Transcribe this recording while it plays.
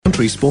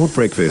Country Sport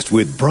Breakfast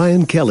with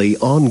Brian Kelly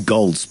on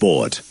Gold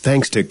Sport.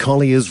 Thanks to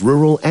Collier's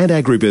Rural and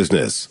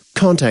Agribusiness.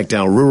 Contact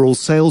our rural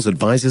sales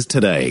advisors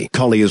today.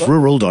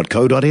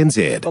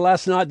 colliersrural.co.nz. Well,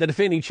 last night, the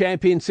defending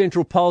champion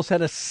Central Pulse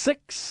had a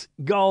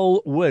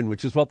 6-goal win,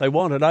 which is what they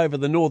wanted over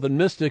the Northern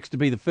Mystics to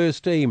be the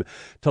first team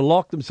to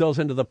lock themselves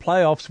into the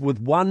playoffs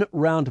with 1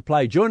 round to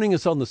play. Joining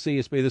us on the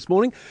CSB this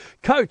morning,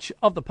 coach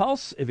of the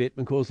Pulse, Yvette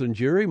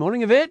McCausland-Durie.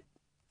 Morning, Yvette.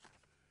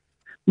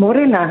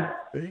 Morena.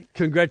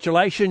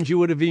 Congratulations. You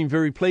would have been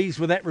very pleased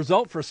with that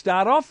result for a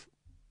start off.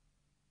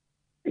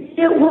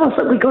 Yeah, it was.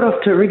 We got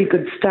off to a really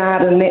good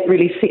start, and that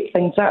really set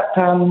things up.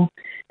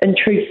 In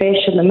true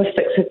fashion, the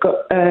Mystics have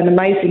got an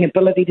amazing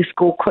ability to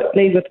score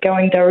quickly with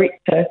going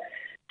direct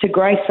to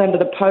Grace under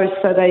the post,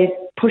 so they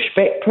pushed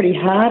back pretty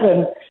hard.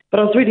 But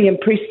I was really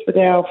impressed with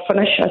our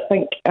finish. I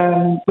think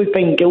we've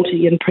been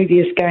guilty in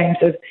previous games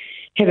of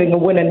having a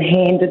win in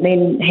hand and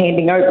then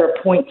handing over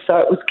a point, so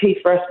it was key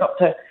for us not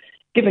to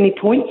give any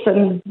points.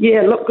 And,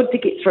 yeah, look, good to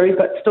get through,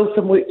 but still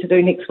some work to do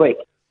next week.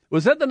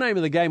 Was that the name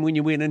of the game when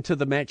you went into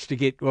the match to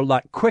get,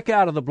 quick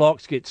out of the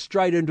blocks, get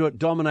straight into it,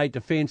 dominate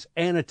defence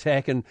and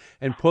attack and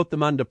put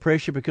them under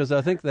pressure? Because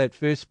I think that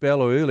first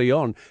spell or early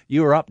on,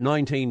 you were up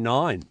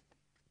 19-9.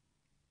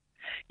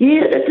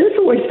 Yeah, it is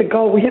always the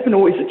goal. We haven't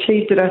always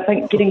achieved it. I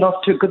think getting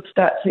off to a good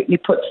start certainly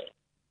puts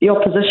the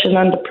opposition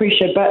under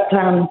pressure. But,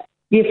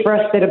 for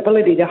us, that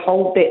ability to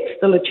hold that's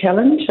still a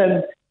challenge.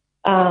 And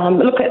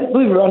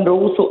we were under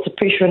all sorts of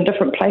pressure in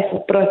different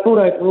places, but I thought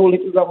overall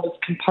everyone was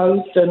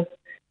composed. And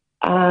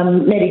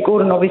Maddie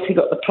Gordon obviously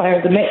got the player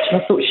of the match,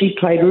 and I thought she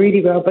played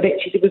really well. But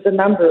actually, there was a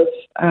number of,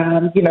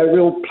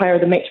 real player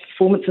of the match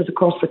performances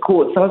across the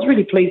court. So I was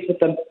really pleased with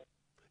them.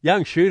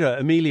 Young shooter,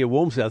 Amelia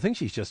Wormsley, I think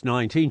she's just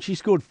 19. She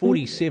scored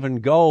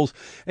 47 goals,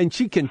 and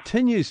she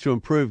continues to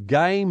improve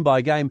game by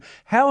game.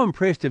 How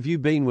impressed have you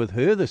been with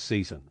her this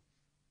season?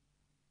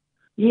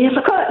 Yeah,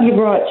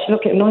 you're right. She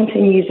look at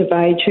 19 years of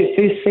age, her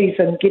first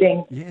season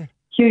getting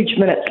huge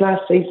minutes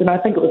last season. I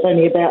think it was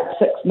only about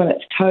 6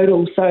 minutes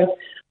total. So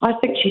I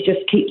think she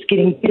just keeps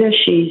getting better.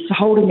 She's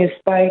holding her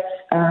space,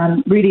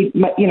 really,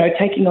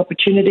 taking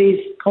opportunities,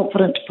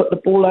 confident to put the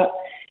ball up.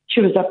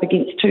 She was up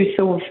against 2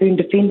 Silver Fern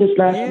defenders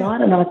last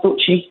night, and I thought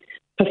she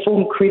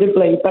performed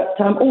credibly. But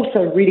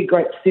also really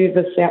great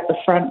service out the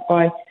front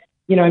by,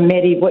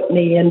 Maddie,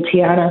 Whitney and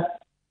Tiana.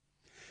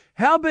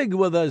 How big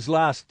were those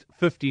last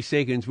 50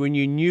 seconds when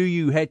you knew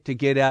you had to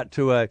get out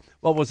to a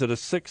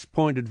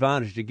 6-point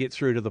advantage to get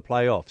through to the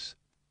playoffs?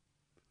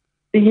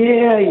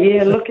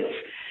 Yeah. Look, it's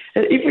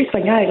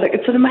everything, Look,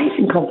 it's an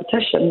amazing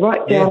competition,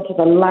 right down to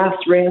the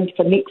last round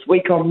for next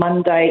week on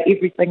Monday.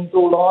 Everything's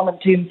all on in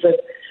terms of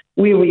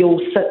where we all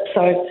sit.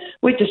 So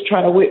we're just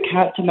trying to work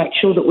hard to make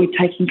sure that we're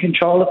taking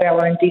control of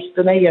our own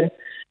destiny, and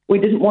we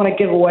didn't want to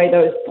give away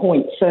those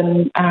points.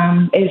 And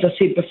as I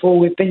said before,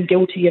 we've been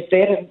guilty of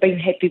that and been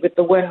happy with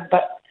the win.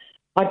 But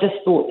I just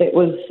thought that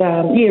was,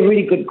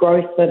 really good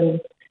growth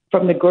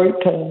from the group.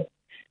 And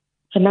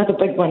another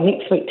big one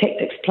next week.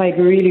 Tactics played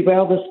really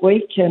well this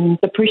week, and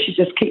the pressure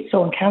just keeps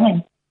on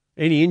coming.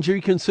 Any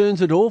injury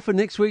concerns at all for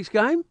next week's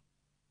game?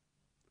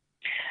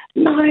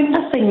 No,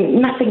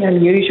 nothing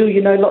unusual.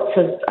 Lots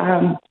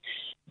of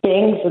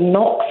bangs and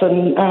knocks,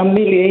 and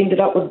Amelia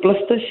ended up with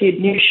blisters. She had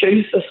new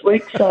shoes this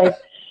week. So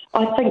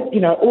I think,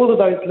 all of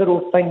those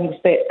little things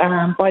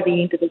that by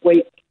the end of the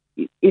week,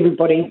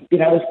 everybody,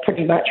 is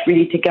pretty much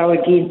ready to go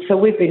again. So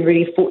we've been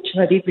really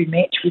fortunate. Every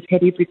match we've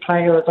had every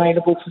player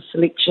available for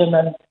selection,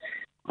 and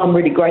I'm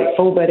really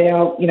grateful that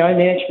our,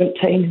 management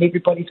team and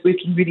everybody's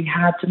working really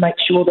hard to make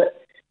sure that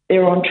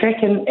they're on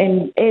track, and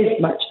as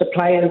much the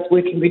players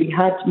working really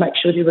hard to make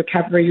sure their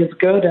recovery is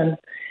good and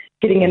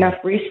getting enough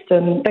rest,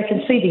 and they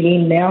can see the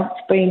end now.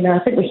 It's been, I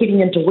think we're heading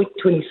into week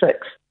 26.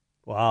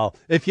 Wow.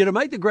 If you're to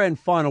make the grand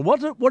final,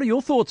 what are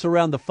your thoughts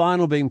around the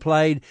final being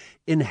played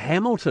in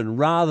Hamilton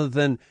rather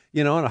than,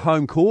 on a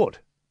home court?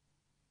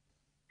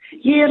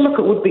 Yeah, look,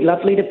 it would be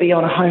lovely to be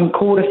on a home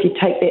court if you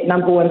take that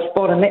number one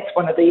spot, and that's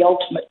one of the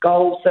ultimate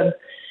goals. And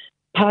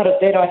part of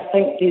that, I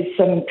think, there's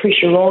some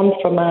pressure on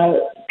from a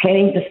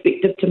planning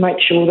perspective to make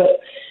sure that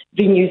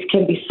venues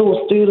can be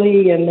sourced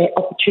early and that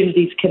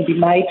opportunities can be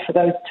made for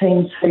those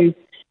teams who,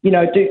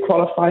 do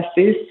qualify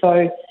first.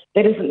 So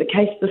that isn't the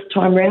case this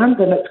time round,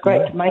 and it's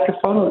great to make a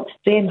final. It's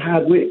damn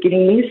hard work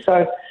getting there,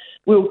 so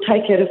we'll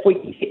take it if we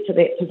can get to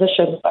that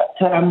position. But,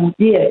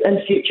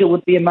 in future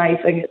would be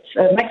amazing.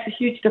 It makes a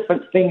huge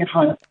difference being at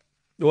home.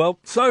 Well,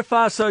 so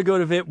far so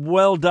good, Yvette.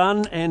 Well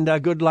done, and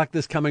good luck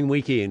this coming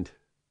weekend.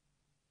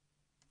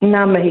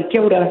 Ngā mihi,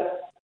 kia ora.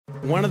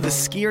 One of the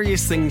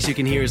scariest things you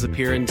can hear as a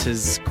parent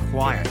is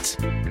quiet.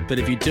 But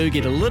if you do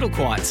get a little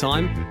quiet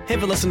time,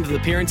 have a listen to The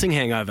Parenting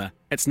Hangover.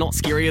 It's not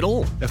scary at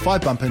all. If I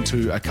bump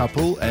into a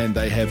couple and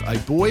they have a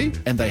boy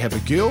and they have a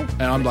girl,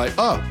 and I'm like,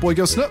 oh, boy,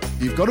 girl, snip.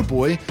 You've got a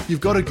boy,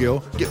 you've got a girl,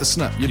 get the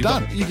snip. You're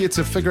done. You get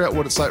to figure out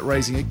what it's like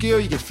raising a girl,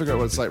 you get to figure out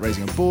what it's like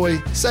raising a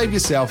boy, save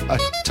yourself a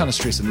ton of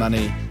stress and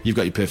money. You've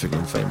got your perfect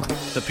little family.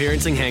 The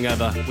Parenting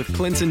Hangover with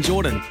Clint and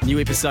Jordan. New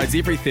episodes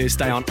every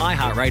Thursday on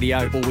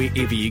iHeartRadio or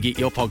wherever you get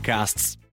your podcasts.